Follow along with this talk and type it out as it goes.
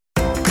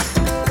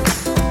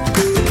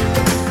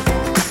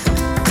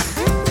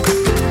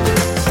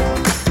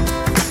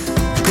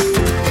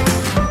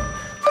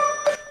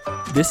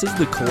This is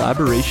the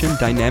Collaboration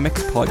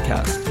Dynamics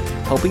Podcast,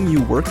 helping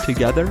you work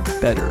together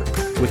better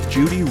with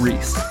Judy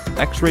Reese,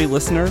 X-Ray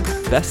listener,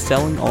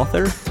 best-selling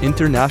author,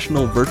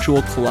 international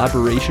virtual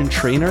collaboration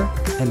trainer,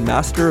 and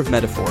master of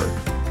metaphor.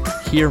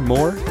 Hear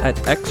more at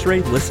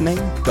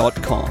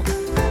xraylistening.com.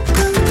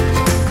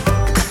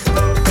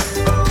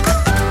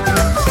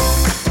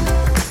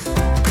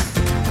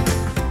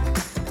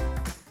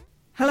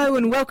 Hello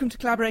and welcome to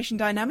Collaboration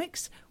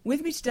Dynamics.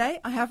 With me today,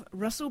 I have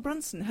Russell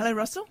Brunson. Hello,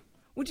 Russell.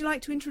 Would you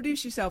like to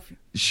introduce yourself?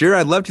 Sure,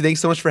 I'd love to. Thanks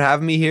so much for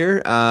having me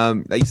here.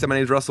 Like you said, my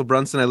name is Russell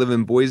Brunson. I live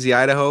in Boise,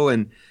 Idaho,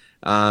 and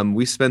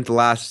we spent the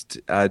last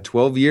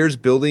 12 years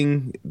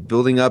building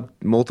up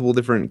multiple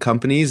different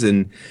companies,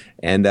 and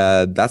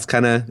that's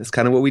kind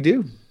of what we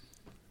do.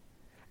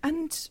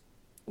 And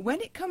when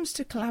it comes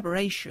to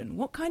collaboration,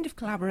 what kind of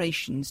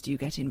collaborations do you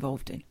get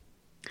involved in?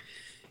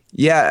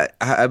 Yeah,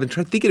 I've been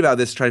thinking about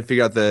this, trying to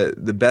figure out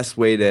the best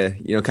way to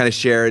kind of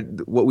share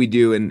what we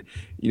do, and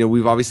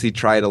we've obviously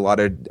tried a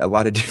lot of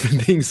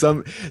different things.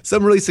 Some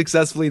really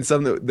successfully, and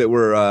some that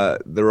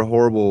were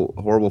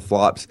horrible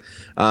flops.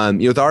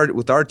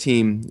 With our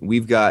team,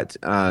 we've got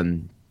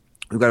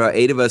about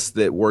 8 of us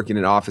that work in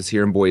an office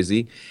here in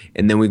Boise,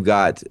 and then we've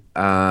got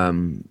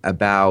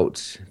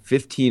about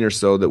 15 or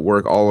so that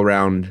work all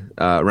around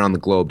the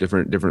globe,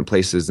 different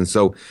places. And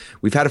so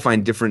we've had to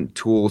find different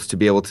tools to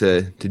be able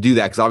to do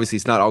that, because obviously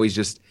it's not always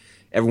just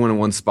everyone in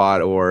one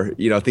spot or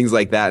things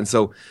like that. And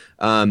so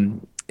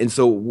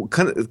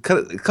kind of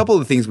a couple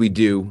of the things we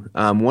do.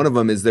 One of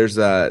them is there's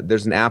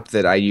an app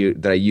that I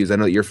use. I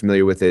know that you're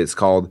familiar with it. It's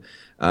called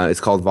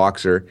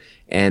Voxer.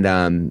 And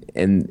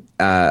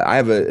I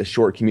have a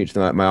short commute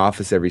to my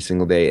office every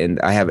single day, and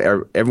I have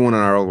everyone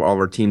on all of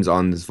our teams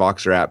on this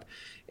Voxer app.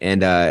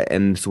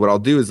 And so what I'll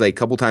do is, like, a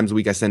couple times a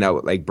week I send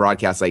out like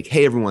broadcasts like,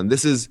 hey everyone,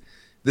 this is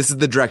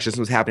the direction, this is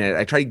what's happening.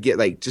 I try to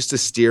get just to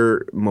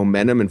steer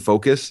momentum and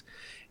focus,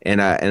 and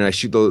I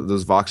shoot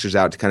those Voxers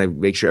out to kind of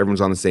make sure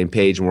everyone's on the same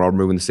page and we're all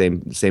moving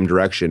the same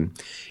direction.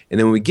 And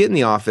then when we get in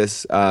the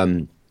office,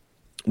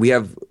 we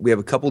have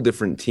a couple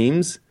different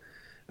teams.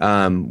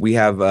 We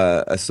have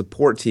a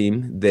support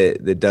team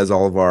that does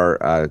all of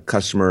our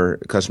customer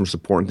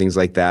support and things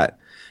like that,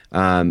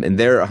 and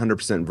they're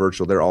 100%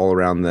 virtual. They're all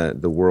around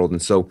the world,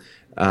 and so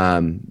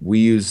we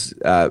use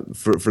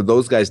for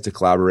those guys to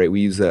collaborate.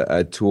 We use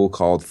a tool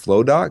called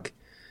FlowDoc,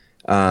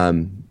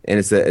 and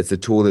it's a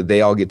tool that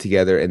they all get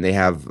together and they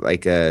have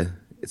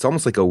it's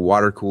almost like a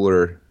water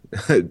cooler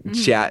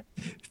chat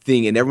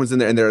thing, and everyone's in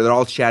there and they're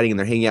all chatting and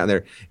they're hanging out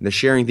and they're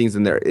sharing things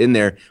and they're in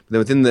there.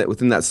 But then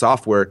within that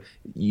software,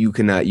 you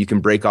can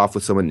break off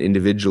with someone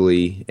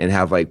individually and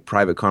have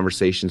private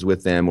conversations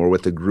with them or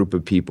with a group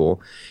of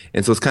people.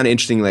 And so it's kind of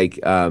interesting.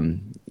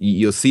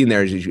 You'll see in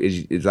there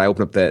as I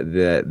open up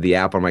the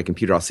app on my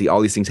computer, I'll see all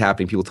these things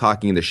happening, people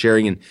talking and they're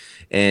sharing,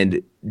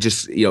 and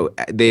just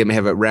they may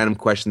have a random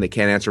question they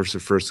can't answer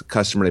for a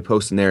customer, they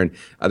post in there, and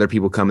other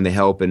people come and they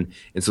help, and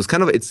so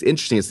it's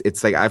interesting.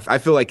 It's like I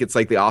feel like it's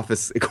like the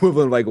office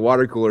equivalent of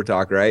water cooler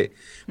talk, right?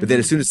 But then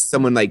as soon as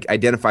someone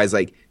identifies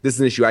this is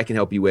an issue I can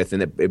help you with,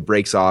 and it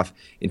breaks off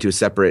into a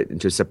separate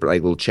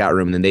little chat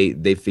room, and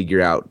then they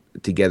figure out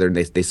together and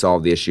they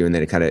solve the issue, and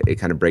then it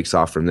kind of breaks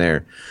off from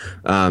there.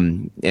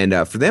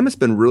 For them, it's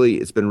been really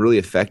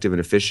effective and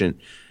efficient,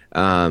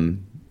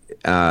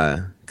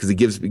 because it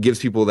gives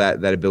people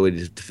that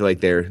ability to feel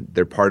like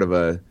they're part of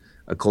a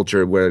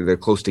culture where they're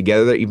close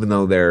together, even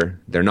though they're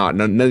not.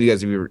 None of you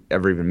guys have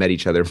ever even met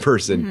each other in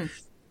person, mm-hmm.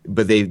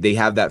 But they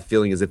have that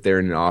feeling as if they're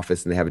in an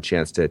office and they have a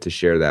chance to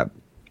share that.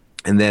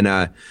 And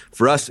then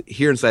for us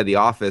here inside the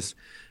office,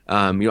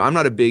 I'm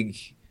not a big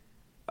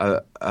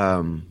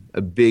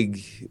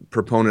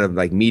proponent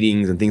of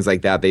meetings and things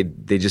like that. They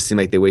just seem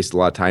like they waste a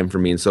lot of time for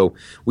me. And so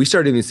we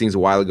started doing these things a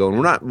while ago, and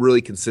we're not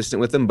really consistent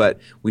with them, but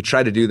we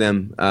try to do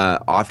them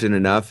often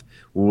enough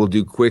where we'll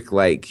do quick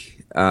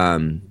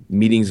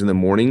meetings in the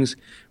mornings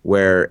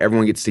where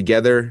everyone gets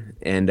together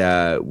and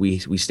we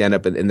stand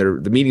up, and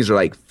the meetings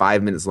are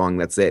 5 minutes long.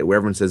 That's it. Where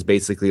everyone says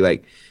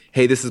basically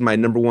hey, this is my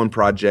number one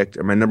project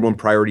or my number one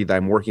priority that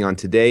I'm working on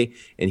today,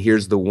 and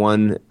here's the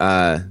one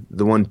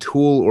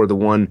tool or the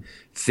one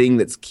thing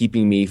that's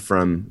keeping me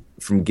from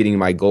getting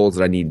my goals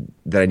that I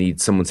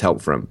need someone's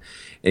help from.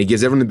 And it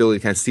gives everyone the ability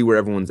to kind of see where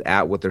everyone's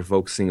at, what they're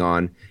focusing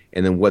on,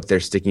 and then what their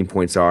sticking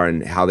points are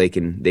and how they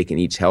can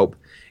each help.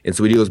 And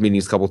so we do those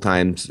meetings a couple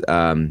times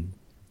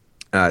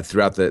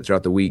throughout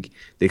the week.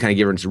 They kind of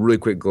give us a really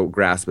quick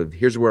grasp of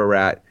here's where we're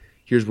at.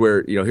 Here's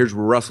where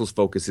Russell's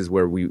focus is,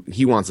 where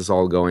he wants us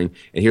all going,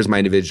 and here's my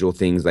individual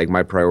things, like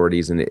my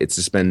priorities, and it's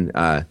just been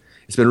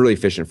really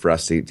efficient for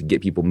us to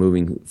get people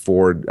moving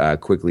forward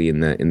quickly in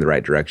the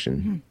right direction.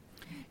 Mm-hmm.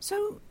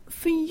 So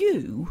for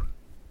you,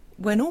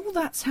 when all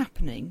that's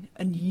happening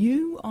and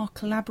you are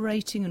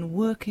collaborating and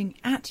working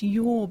at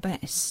your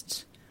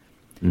best,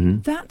 mm-hmm.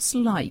 that's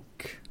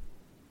like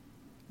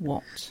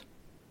what?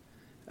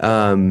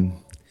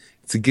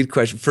 It's a good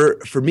question.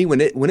 For me,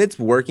 when it's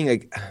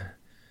working,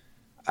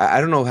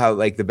 I don't know how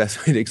the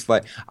best way to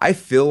explain. I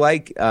feel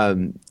like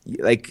my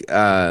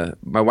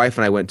wife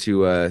and I went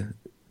to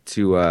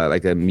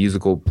like a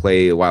musical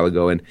play a while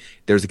ago, and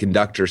there's a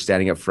conductor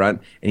standing up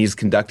front, and he's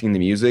conducting the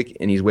music,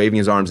 and he's waving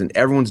his arms, and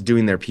everyone's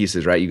doing their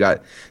pieces, right? You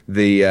got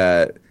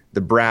the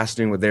brass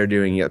doing what they're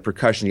doing, you got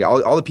percussion, you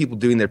got all the people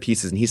doing their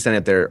pieces, and he's standing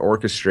up there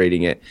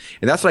orchestrating it.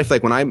 And that's what I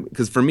feel like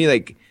because for me,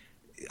 like,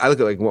 I look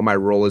at like what my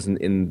role is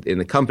in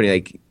the company,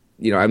 like,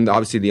 you know, I'm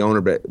obviously the owner,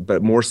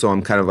 but more so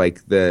I'm kind of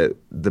like the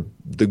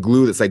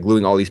glue that's like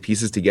gluing all these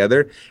pieces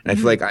together. And I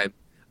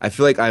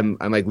feel like I'm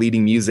like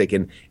leading music,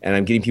 and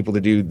I'm getting people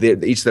to do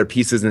each of their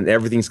pieces, and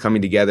everything's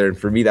coming together. And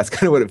for me, that's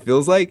kind of what it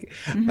feels like.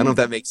 I don't know if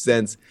that makes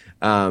sense.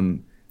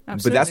 But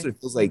that's what it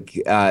feels like.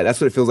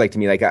 That's what it feels like to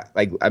me. Like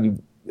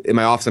I'm in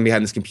my office, I'm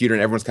behind this computer,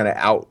 and everyone's kind of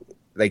out.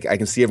 Like I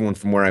can see everyone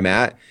from where I'm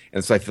at,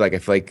 and so I feel like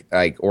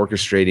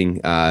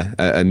orchestrating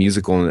a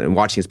musical and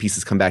watching his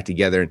pieces come back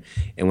together.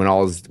 And when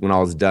all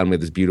is done, we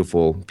have this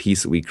beautiful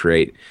piece that we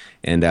create,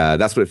 and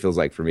that's what it feels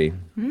like for me.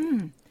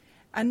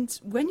 And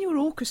when you're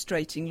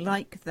orchestrating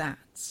like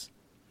that,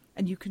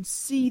 and you can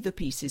see the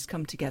pieces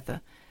come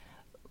together,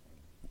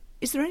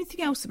 is there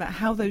anything else about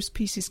how those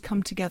pieces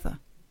come together?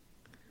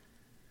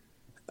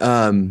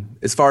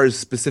 As far as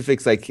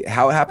specifics, like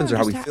how it happens or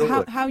how we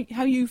feel?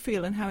 How you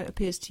feel and how it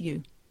appears to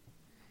you.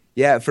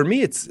 Yeah, for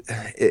me,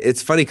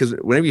 it's funny because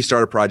whenever you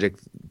start a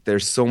project,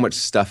 there's so much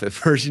stuff at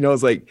first. You know,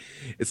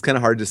 it's kind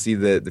of hard to see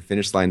the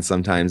finish line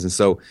sometimes, and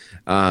so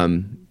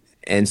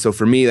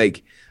for me,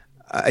 like,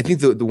 I think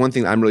the one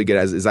thing I'm really good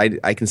at is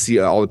I can see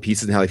all the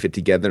pieces and how they fit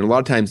together. And a lot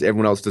of times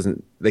everyone else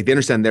doesn't, like, they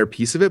understand their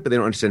piece of it, but they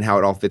don't understand how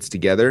it all fits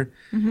together.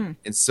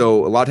 And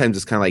so a lot of times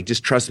it's kind of like,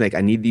 just trust me, like,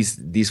 I need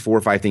these 4 or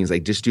 5 things,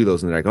 like, just do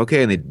those. And they're like,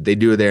 okay. And they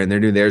do it there, and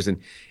they're doing theirs. And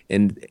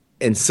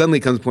suddenly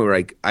comes a point where,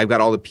 like, I've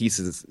got all the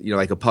pieces, you know,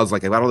 like a puzzle,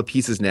 like, I've got all the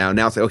pieces now.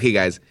 Now it's like, okay,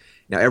 guys,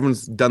 now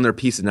everyone's done their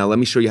pieces. Now let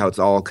me show you how it's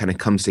all kind of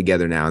comes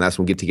together now. And that's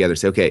when we get together and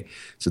say, okay,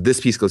 so this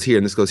piece goes here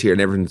and this goes here.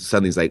 And everyone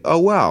suddenly is like, oh,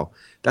 wow,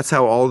 that's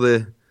how all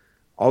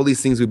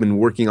these things we've been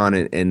working on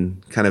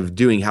and kind of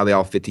doing, how they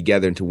all fit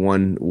together into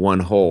one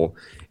whole.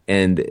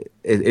 And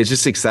it's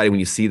just exciting when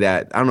you see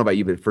that. I don't know about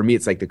you, but for me,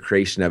 it's like the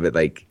creation of it,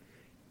 like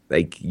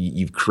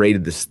you've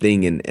created this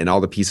thing and all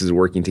the pieces are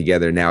working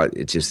together. Now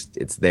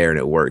it's there and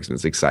it works, and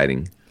it's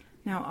exciting.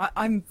 Now,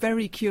 I'm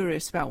very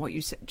curious about what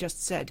you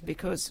just said,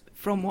 because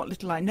from what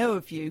little I know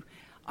of you,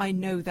 I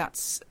know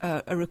that's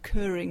a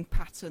recurring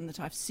pattern that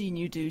I've seen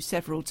you do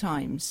several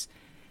times,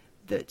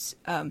 that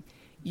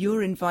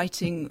you're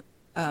inviting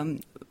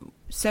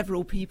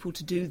several people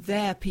to do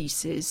their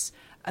pieces,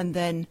 and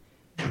then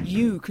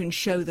you can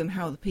show them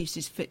how the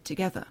pieces fit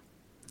together.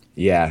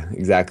 Yeah,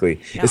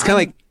 exactly. Now, it's kind of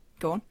like,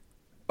 go on.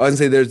 I was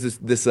gonna say there's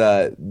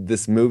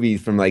this movie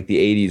from like the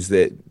 80s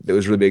that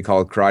was really big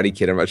called Karate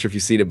Kid. I'm not sure if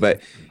you've seen it, but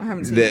I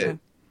haven't seen it.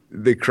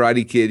 The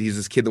Karate Kid, he's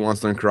this kid that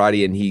wants to learn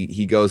karate, and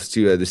he goes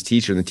to this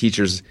teacher, and the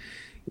teacher's,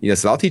 you know,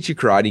 so I'll teach you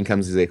karate,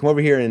 and he's like, come over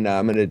here, and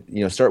I'm going to,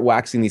 you know, start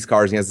waxing these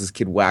cars. And he has this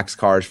kid wax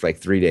cars for like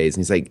 3 days. And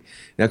he's like,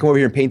 now come over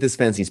here and paint this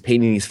fence. He's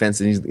painting these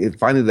fences. And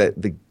finally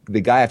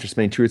the guy, after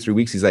spending 2 or 3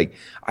 weeks, he's like,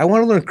 I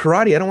want to learn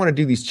karate. I don't want to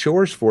do these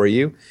chores for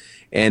you.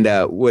 And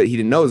what he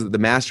didn't know is that the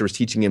master was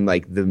teaching him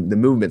like the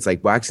movements,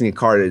 like waxing a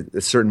car.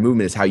 A certain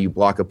movement is how you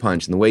block a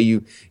punch, and the way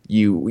you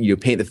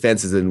paint the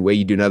fences, and the way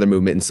you do another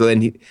movement. And so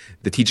then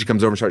the teacher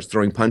comes over and starts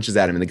throwing punches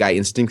at him, and the guy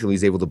instinctively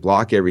is able to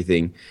block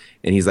everything.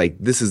 And he's like,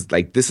 this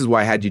is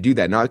why I had you do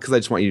that, not because I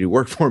just want you to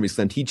work for me.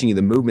 So I'm teaching you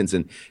the movements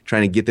and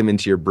trying to get them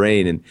into your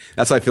brain. And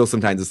that's how I feel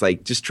sometimes. It's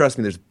like, just trust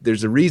me.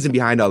 There's a reason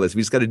behind all this.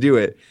 We just got to do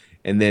it.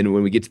 And then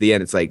when we get to the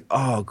end, it's like,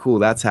 oh, cool.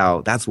 That's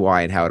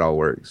why and how it all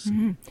works.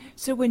 Mm-hmm.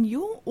 So when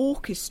you're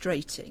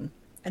orchestrating,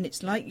 and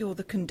it's like you're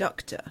the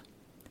conductor,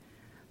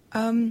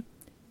 how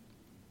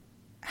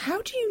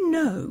do you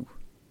know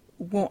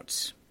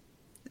what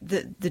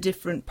the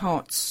different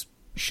parts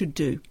should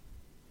do?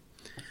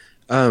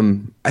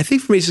 I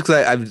think for me, it's just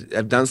because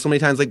I've done so many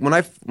times. Like when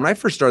I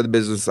first started the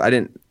business, I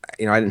didn't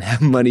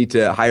have money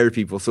to hire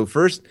people. So at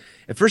first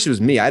it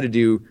was me. I had to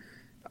do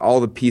all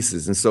the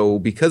pieces. And so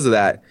because of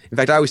that, in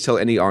fact, I always tell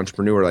any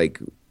entrepreneur, like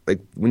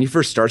when you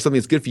first start something,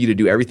 it's good for you to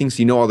do everything, so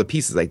you know all the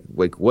pieces,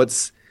 like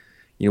what's,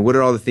 you know, what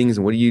are all the things,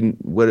 and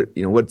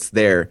what's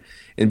there.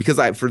 And because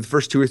for the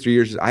first 2 or 3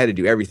 years, I had to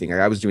do everything. Like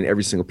I was doing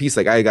every single piece.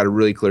 Like I got a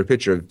really clear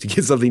picture of, to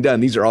get something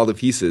done, these are all the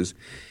pieces.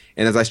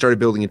 And as I started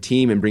building a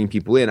team and bringing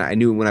people in, I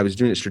knew when I was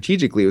doing it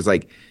strategically, it was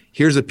like,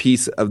 here's a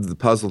piece of the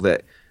puzzle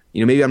that,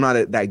 you know, maybe I'm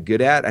not that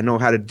good at. I know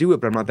how to do it,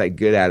 but I'm not that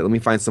good at it. Let me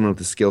find someone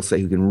with a skill set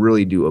who can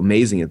really do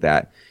amazing at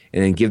that,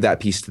 and then give that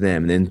piece to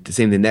them. And then the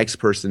same, the next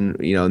person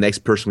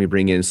we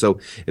bring in. So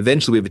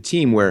eventually we have a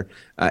team where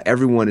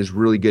everyone is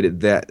really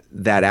good at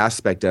that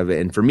aspect of it.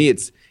 And for me,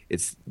 it's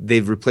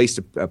they've replaced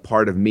a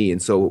part of me.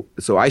 And so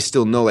I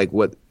still know like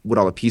what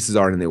all the pieces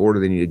are and in the order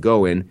they need to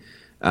go in.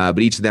 But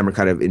each of them are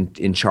kind of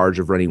in charge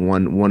of running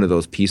one of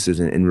those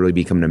pieces and really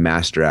becoming a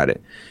master at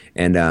it.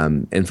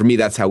 And for me,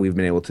 that's how we've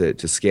been able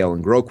to scale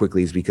and grow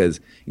quickly, is because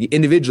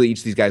individually, each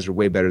of these guys are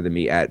way better than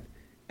me at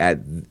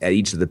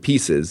each of the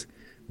pieces.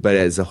 But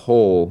as a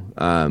whole,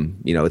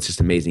 it's just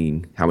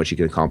amazing how much you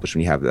can accomplish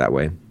when you have it that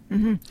way.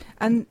 Mm-hmm.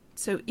 And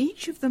so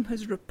each of them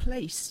has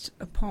replaced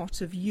a part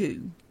of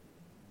you.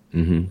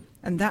 Mm-hmm.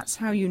 And that's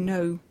how you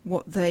know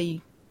what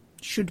they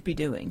should be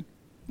doing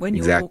when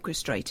you're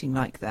orchestrating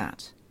like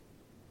that.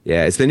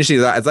 Yeah, it's been interesting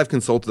as I've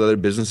consulted other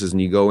businesses,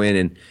 and you go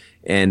in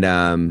and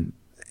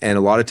a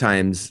lot of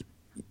times,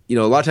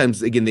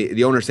 again,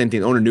 the owner, same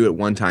thing. The owner knew it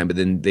one time, but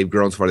then they've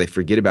grown so far they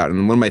forget about it.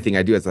 And one of my things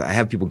I do is I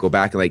have people go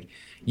back and like,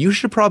 you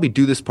should probably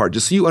do this part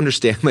just so you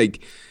understand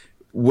like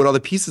what all the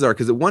pieces are,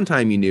 because at one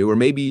time you knew, or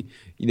maybe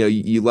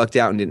you lucked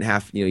out and didn't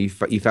have you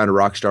found a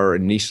rock star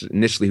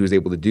initially who was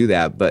able to do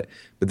that, but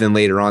then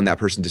later on that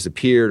person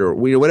disappeared, or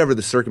whatever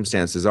the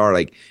circumstances are.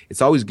 Like,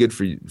 it's always good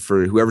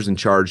for whoever's in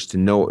charge to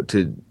know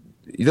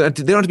they don't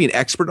have to be an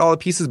expert at all the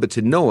pieces, but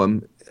to know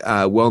them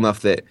well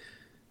enough that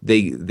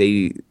they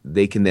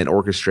can then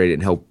orchestrate it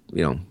and help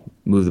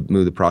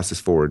move the process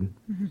forward.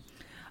 Mm-hmm.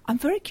 I'm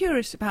very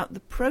curious about the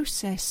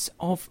process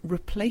of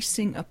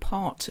replacing a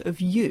part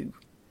of you.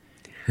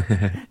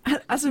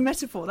 As a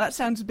metaphor, that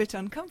sounds a bit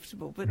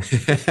uncomfortable, but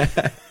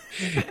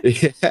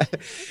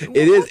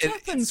what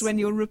happens when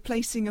you're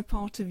replacing a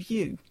part of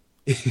you?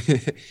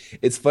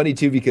 It's funny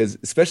too, because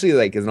especially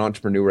like as an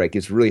entrepreneur, like,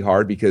 it's really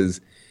hard because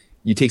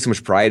you take so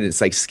much pride, and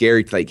it's like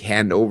scary to like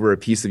hand over a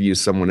piece of you to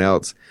someone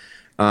else.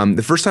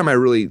 The first time I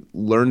really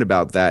learned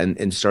about that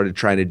and started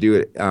trying to do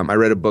it, I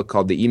read a book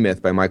called The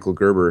E-Myth by Michael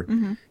Gerber.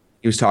 Mm-hmm.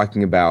 He was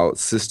talking about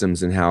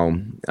systems and how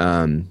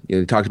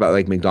he talked about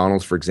like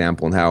McDonald's, for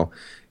example, and how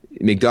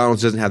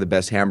McDonald's doesn't have the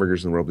best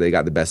hamburgers in the world, but they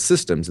got the best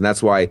systems. And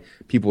that's why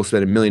people will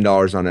spend $1 million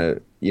on a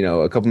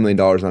couple $1 million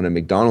on a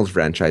McDonald's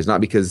franchise,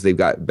 not because they've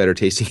got better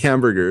tasting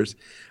hamburgers,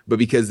 but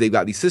because they've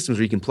got these systems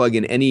where you can plug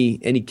in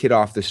any kid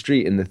off the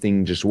street and the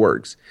thing just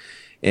works.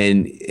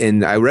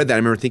 And I read that. I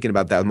remember thinking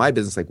about that with my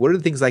business. Like, what are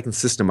the things I can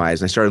systemize?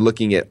 And I started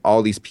looking at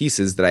all these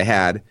pieces that I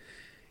had.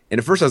 And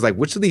at first I was like,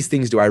 which of these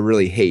things do I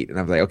really hate? And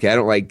I was like, okay, I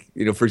don't like,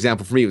 for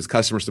example, for me, it was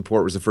customer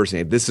support was the first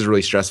thing. This is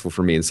really stressful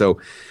for me. And so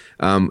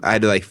I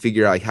had to like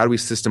figure out like, how do we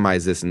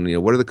systemize this?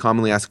 And what are the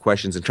commonly asked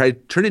questions, and try to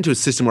turn it into a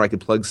system where I could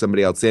plug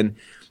somebody else in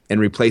and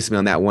replace me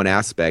on that one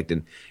aspect.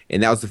 And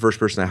that was the first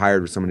person I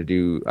hired, was someone to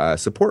do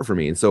support for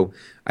me. And so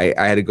I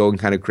had to go and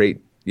kind of create,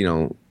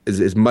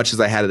 as much as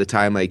I had at the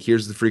time, like,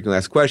 here's the frequently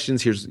asked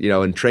questions, here's,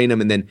 and train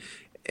them. And then,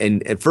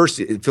 and at first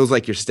it feels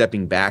like you're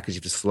stepping back because you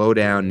have to slow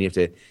down and you have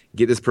to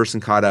get this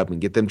person caught up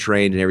and get them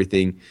trained and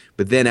everything.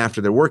 But then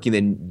after they're working,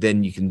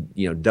 then you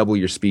can, double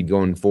your speed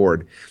going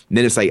forward. And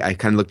then it's like, I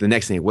kind of look at the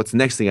next thing. What's the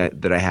next thing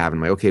that I have? And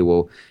I'm like, okay,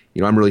 well,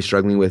 I'm really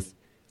struggling with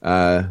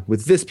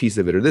this piece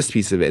of it or this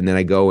piece of it. And then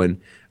I go and,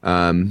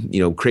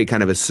 create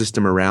kind of a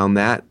system around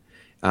that.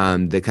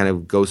 That kind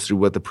of goes through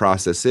what the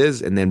process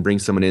is, and then bring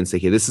someone in and say,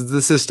 okay, this is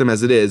the system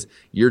as it is.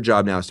 Your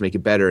job now is to make it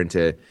better and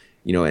to,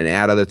 and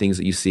add other things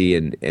that you see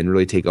and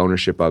really take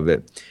ownership of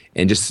it.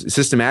 And just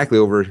systematically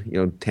over,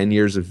 10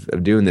 years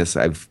of doing this,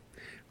 I've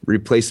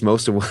replaced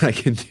most of what I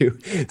can do.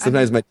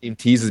 Sometimes my team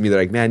teases me. They're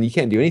like, man, you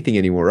can't do anything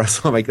anymore,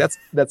 Russell. I'm like,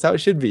 that's how it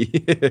should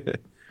be.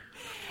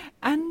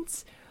 And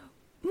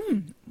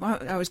well,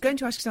 I was going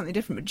to ask you something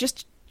different, but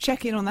just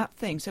check in on that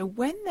thing. So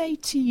when they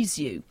tease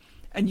you,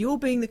 and you're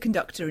being the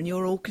conductor and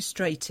you're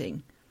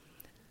orchestrating,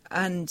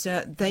 and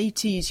they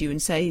tease you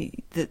and say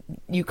that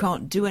you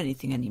can't do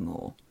anything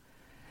anymore,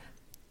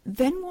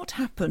 then what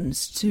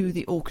happens to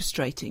the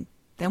orchestrating?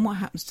 Then what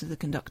happens to the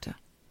conductor?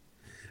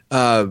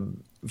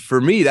 For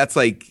me, that's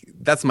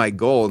my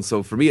goal. And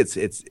so for me,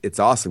 it's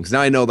awesome, because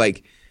now I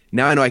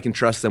know I can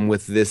trust them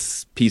with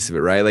this piece of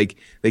it, right? Like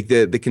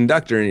the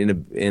conductor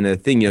in a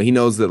thing, he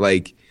knows that,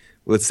 like,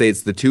 let's say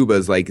it's the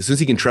tubas, like, as soon as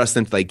he can trust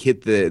them to like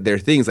hit their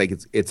things, like,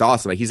 it's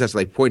awesome. Like, he just has to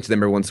like point to them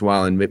every once in a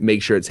while and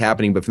make sure it's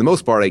happening. But for the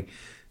most part, like,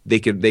 they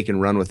can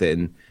run with it.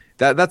 And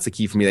that's the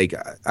key for me. Like,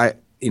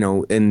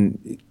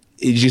 and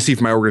as you see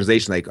from my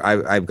organization, like,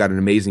 I've got an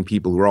amazing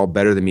people who are all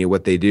better than me at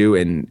what they do,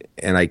 and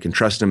I can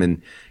trust them,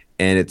 and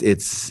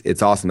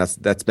it's awesome.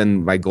 That's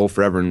been my goal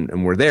forever,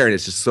 and we're there. And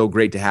it's just so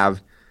great to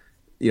have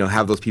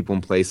those people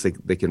in place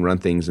that can run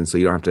things, and so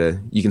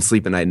you can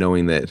sleep at night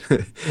knowing that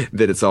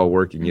that it's all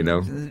working.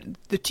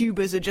 The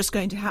tubers are just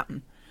going to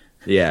happen.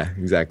 Yeah,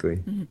 exactly.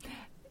 Mm-hmm.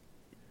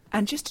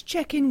 And just to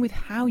check in with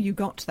how you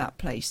got to that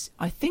place,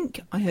 I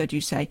think I heard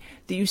you say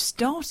that you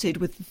started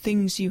with the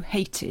things you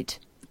hated.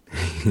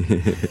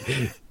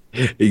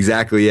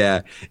 Exactly,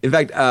 yeah. In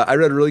fact, I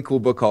read a really cool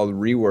book called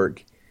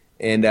Rework.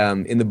 And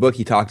in the book,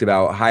 he talked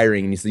about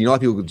hiring, and he said, a lot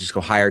of people just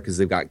go hire because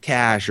they've got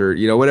cash or,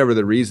 whatever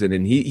the reason.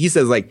 And he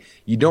says, like,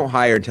 you don't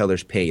hire until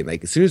there's pain.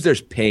 Like, as soon as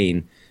there's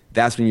pain,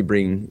 that's when you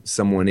bring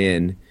someone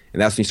in,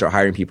 and that's when you start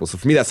hiring people. So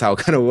for me, that's how it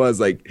kind of was.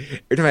 Like,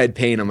 every time I had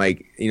pain, I'm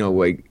like,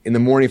 like in the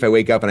morning, if I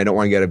wake up and I don't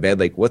want to get out of bed,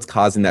 like, what's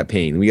causing that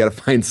pain? We got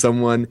to find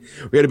someone.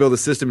 We got to build a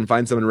system and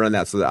find someone to run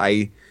that so that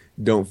I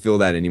don't feel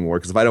that anymore.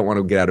 Because if I don't want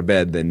to get out of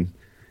bed, then,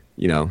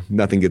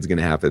 nothing good's going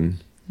to happen.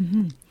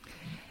 Mm-hmm.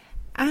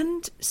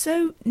 And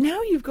so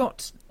now you've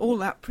got all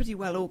that pretty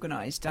well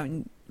organised. I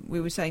mean,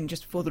 we were saying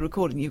just before the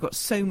recording, you've got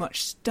so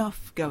much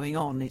stuff going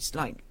on. It's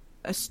like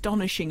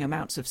astonishing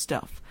amounts of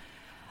stuff.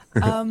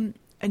 And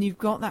you've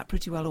got that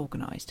pretty well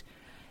organised.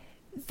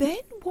 Then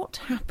what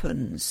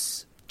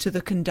happens to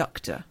the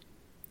conductor?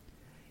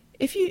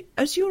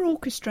 As you're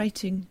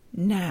orchestrating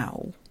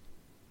now,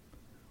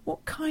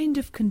 What kind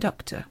of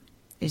conductor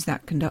is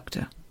that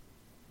conductor?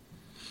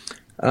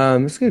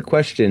 That's a good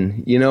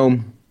question.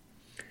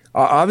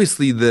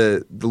 Obviously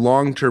the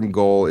long-term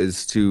goal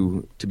is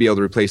to be able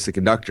to replace the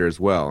conductor as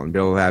well and be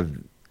able to have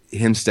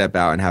him step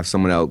out and have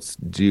someone else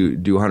do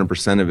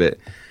 100% of it.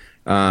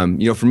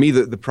 For me,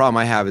 the problem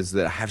I have is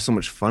that I have so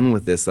much fun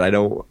with this that I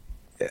don't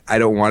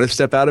want to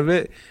step out of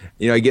it.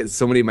 I get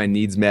so many of my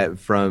needs met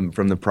from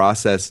the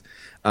process.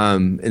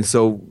 And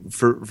so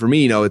for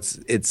me,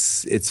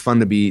 it's fun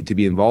to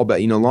be involved,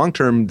 but long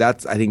term, I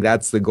think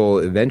that's the goal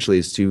eventually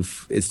is to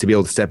be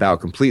able to step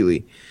out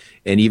completely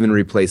and even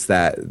replace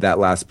that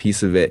last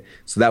piece of it.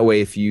 So that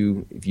way, if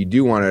you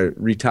do want to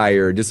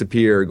retire or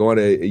disappear or go on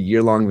a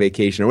year-long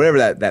vacation or whatever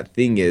that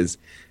thing is,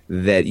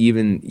 that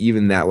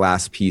even that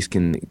last piece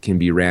can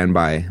be ran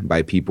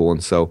by people.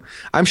 And so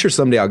I'm sure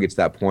someday I'll get to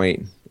that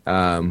point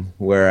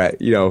where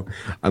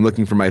I'm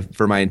looking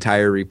for my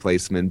entire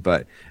replacement,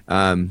 but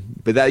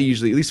that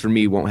usually, at least for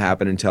me, won't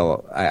happen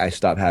until I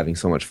stop having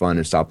so much fun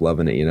and stop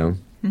loving it.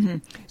 Mm-hmm.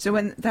 So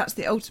when that's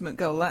the ultimate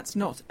goal, that's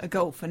not a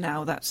goal for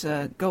now. That's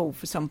a goal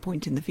for some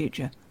point in the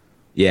future.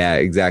 Yeah,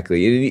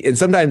 exactly. And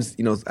sometimes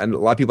a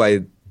lot of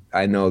people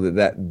I know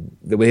that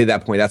the way at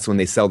that point, that's when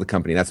they sell the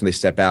company. That's when they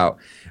step out.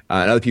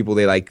 And other people,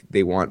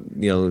 they want,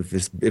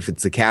 if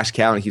it's a cash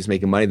cow and it keeps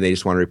making money, they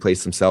just want to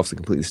replace themselves to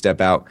completely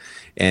step out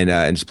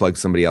and just plug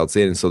somebody else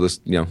in. And so there's,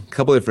 a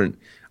couple of different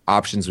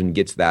options when you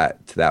get to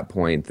that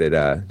point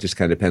that just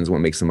kind of depends on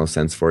what makes the most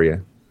sense for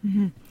you.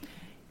 Mm-hmm.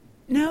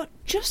 Now,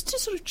 just to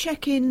sort of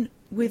check in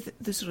with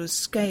the sort of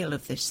scale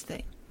of this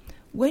thing,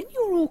 when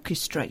you're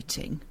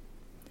orchestrating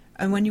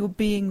and when you're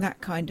being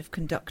that kind of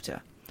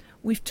conductor,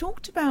 we've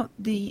talked about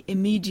the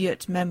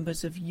immediate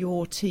members of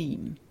your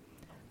team,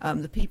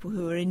 the people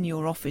who are in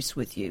your office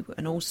with you,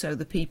 and also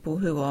the people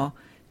who are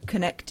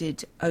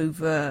connected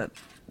over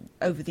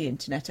the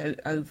internet,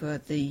 over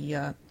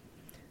the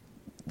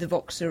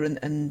Voxer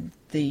and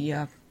the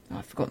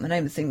I've forgotten the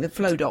name of the thing, the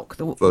FlowDock,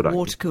 the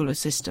water cooler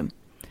system.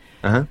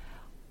 Uh-huh.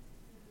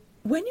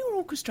 When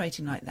you're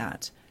orchestrating like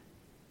that,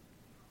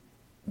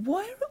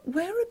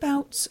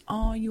 whereabouts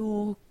are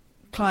your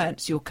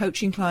clients, your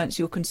coaching clients,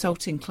 your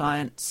consulting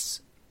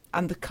clients,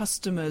 and the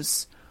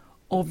customers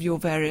of your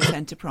various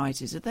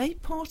enterprises? Are they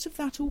part of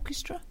that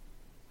orchestra?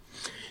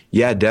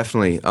 Yeah,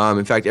 definitely.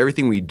 In fact,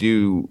 everything we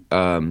do,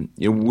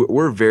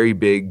 we're very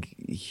big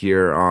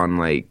here on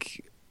I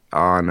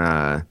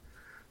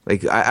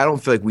don't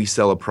feel like we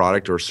sell a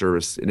product or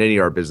service in any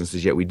of our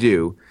businesses, yet we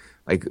do.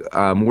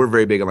 We're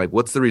very big on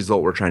what's the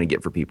result we're trying to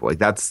get for people.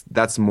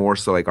 That's more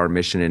so our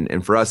mission,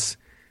 and for us,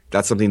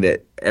 that's something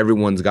that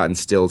everyone's got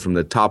instilled from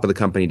the top of the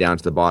company down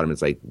to the bottom.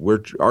 It's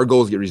our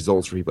goal is to get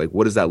results for people.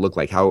 What does that look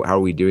like? How are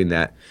we doing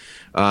that?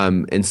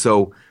 And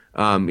so,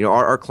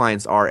 our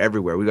clients are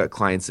everywhere. We've got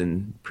clients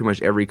in pretty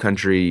much every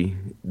country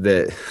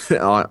that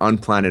on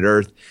planet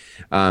Earth,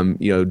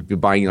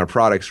 buying our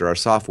products or our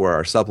software,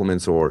 our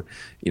supplements, or,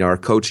 our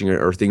coaching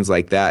or things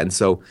like that. And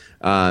so,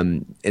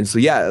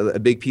 yeah, a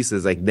big piece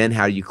is then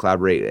how do you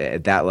collaborate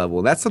at that level?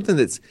 And that's something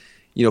that's,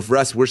 for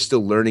us, we're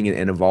still learning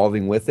and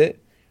evolving with it.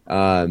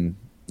 Recently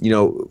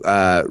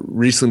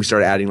we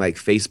started adding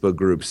Facebook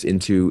groups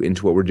into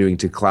what we're doing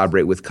to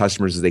collaborate with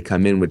customers as they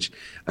come in, which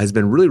has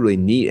been really, really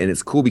neat. And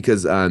it's cool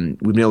because we've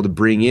been able to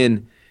bring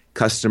in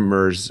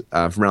customers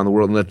from around the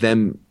world and let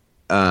them,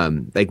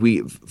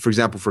 for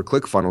example, for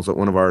ClickFunnels,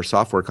 one of our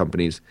software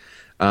companies,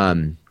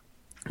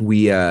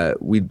 we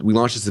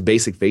launched this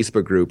basic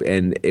Facebook group,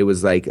 and it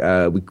was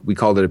we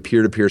called it a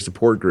peer-to-peer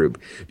support group,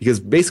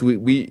 because basically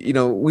we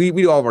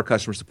do all of our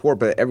customer support,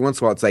 but every once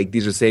in a while it's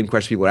these are the same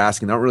questions people are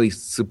asking. They're not really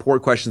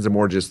support questions, are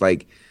more just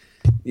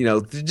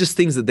just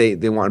things that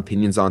they want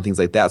opinions on, things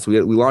like that. So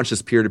we launched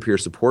this peer-to-peer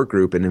support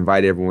group and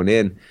invited everyone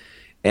in.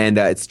 And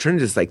it's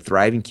turned into this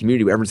thriving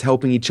community where everyone's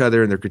helping each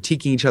other and they're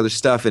critiquing each other's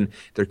stuff and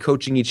they're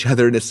coaching each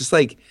other. And it's just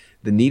the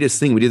neatest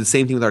thing. We did the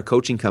same thing with our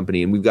coaching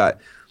company, and we've got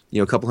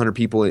a couple hundred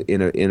people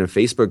in a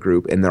Facebook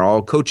group, and they're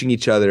all coaching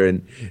each other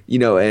and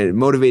and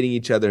motivating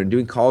each other and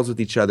doing calls with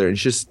each other. And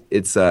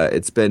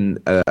it's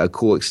been a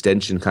cool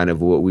extension kind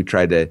of what we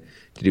tried to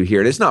do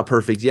here. And it's not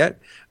perfect yet.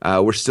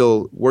 We're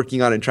still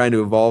working on it and trying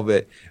to evolve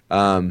it.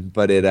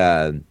 But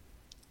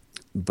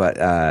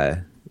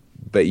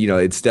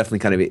it's definitely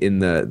kind of in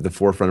the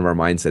forefront of our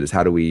mindset is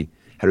how do we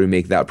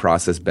make that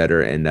process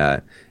better and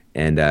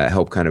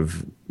help kind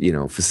of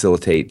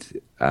facilitate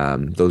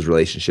those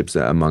relationships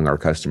among our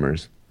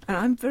customers. And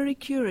I'm very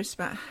curious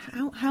about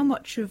how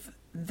much of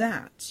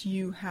that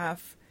you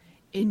have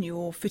in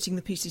your fitting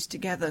the pieces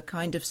together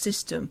kind of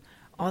system.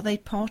 Are they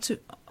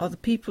are the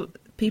people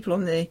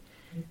on the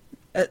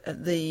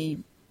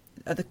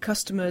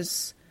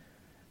customers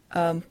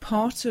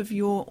part of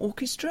your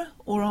orchestra,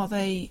 or are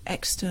they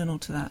external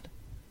to that?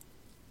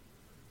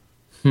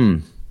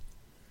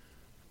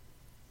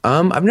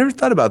 I've never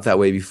thought about that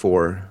way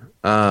before.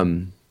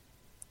 I'm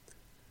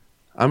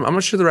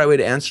not sure the right way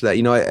to answer that.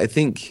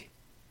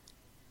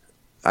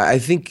 I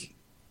think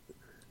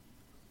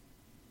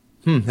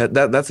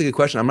that's a good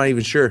question. I'm not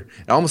even sure.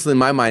 Almost in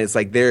my mind, it's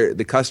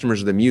the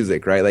customers are the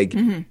music, right?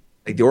 Mm-hmm.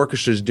 like the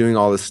orchestra is doing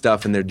all this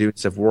stuff and they're doing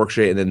stuff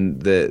orchestrated,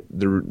 and then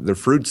the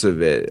fruits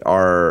of it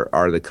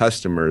are the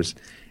customers.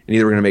 And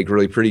either we're going to make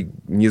really pretty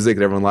music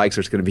that everyone likes,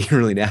 or it's going to be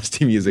really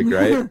nasty music,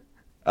 right?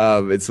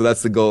 And so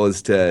that's the goal,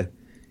 is the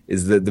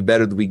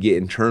better that we get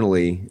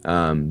internally,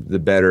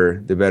 the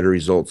better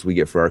results we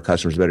get for our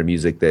customers, the better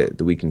music that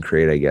we can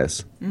create, I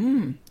guess.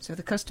 So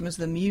the customer's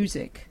the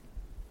music,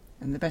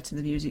 and the better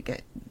the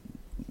music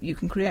you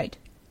can create.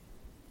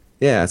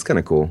 Yeah, it's kind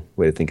of cool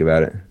way to think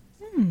about it.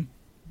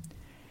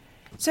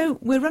 So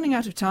we're running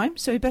out of time,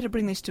 so we better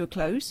bring this to a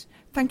close.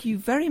 Thank you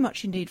very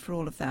much indeed for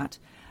all of that.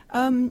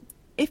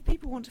 If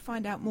people want to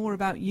find out more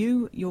about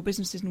you, your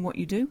businesses and what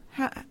you do,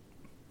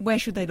 where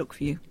should they look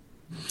for you?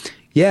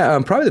 Yeah,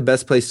 probably the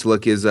best place to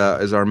look is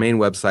our main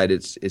website.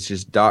 It's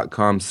just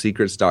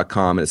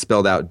 .comsecrets.com, and it's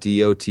spelled out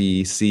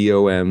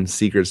DOTCOM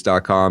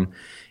secrets.com.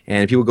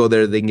 And if people go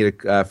there, they can get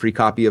a free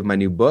copy of my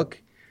new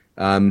book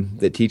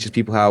that teaches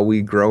people how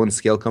we grow and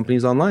scale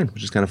companies online,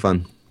 which is kind of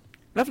fun.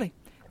 Lovely.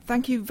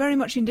 Thank you very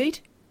much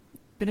indeed.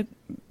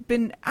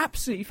 Been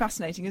absolutely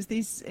fascinating, as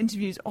these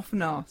interviews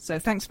often are. So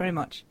thanks very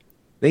much.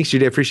 Thanks,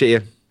 Judy. I appreciate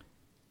you.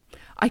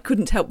 I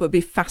couldn't help but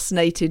be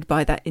fascinated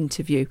by that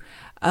interview.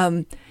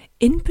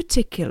 In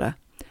particular,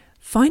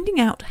 finding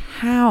out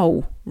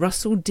how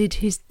Russell did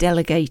his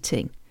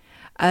delegating,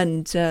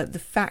 and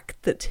the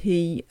fact that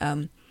he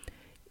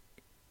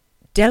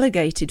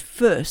delegated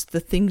first the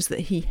things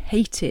that he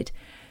hated.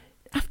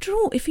 After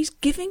all, if he's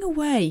giving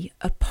away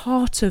a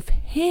part of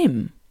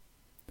him,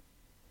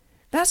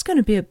 that's going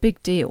to be a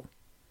big deal.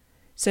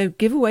 So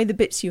give away the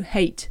bits you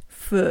hate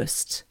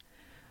first.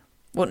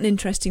 What an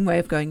interesting way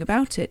of going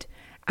about it.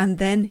 And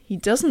then he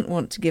doesn't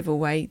want to give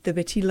away the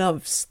bit he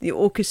loves, the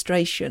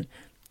orchestration,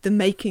 the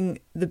making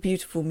the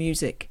beautiful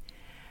music,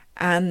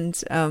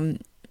 and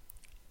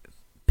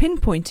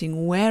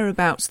pinpointing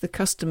whereabouts the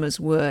customers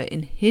were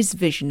in his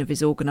vision of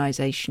his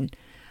organisation.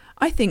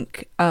 I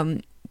think,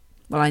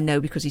 I know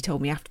because he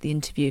told me after the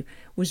interview,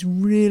 was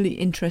really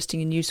interesting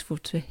and useful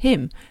to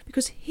him,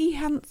 because he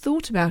hadn't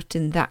thought about it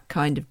in that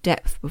kind of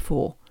depth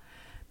before.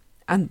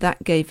 And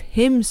that gave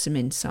him some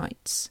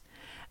insights.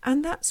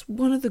 And that's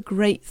one of the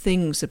great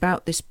things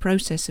about this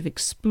process of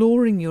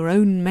exploring your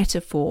own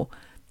metaphor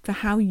for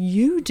how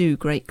you do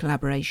great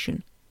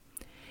collaboration.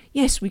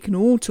 Yes, we can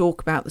all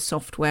talk about the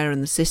software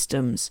and the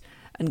systems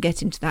and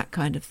get into that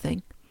kind of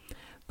thing.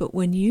 But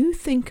when you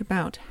think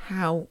about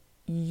how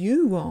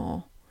you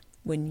are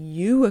when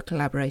you are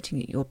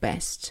collaborating at your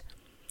best,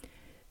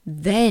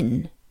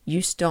 then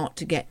you start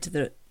to get to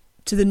the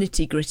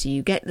nitty-gritty.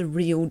 You get the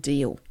real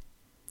deal.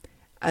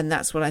 And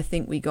that's what I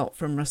think we got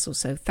from Russell.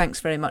 So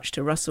thanks very much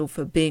to Russell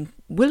for being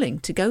willing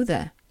to go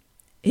there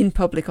in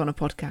public on a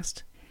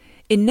podcast.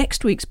 In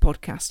next week's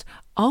podcast,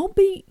 I'll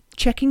be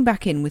checking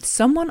back in with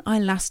someone I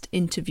last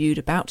interviewed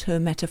about her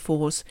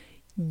metaphors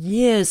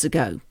years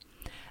ago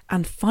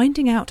and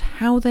finding out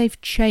how they've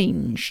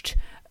changed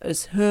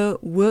as her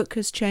work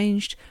has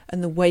changed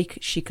and the way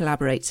she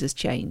collaborates has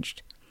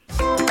changed.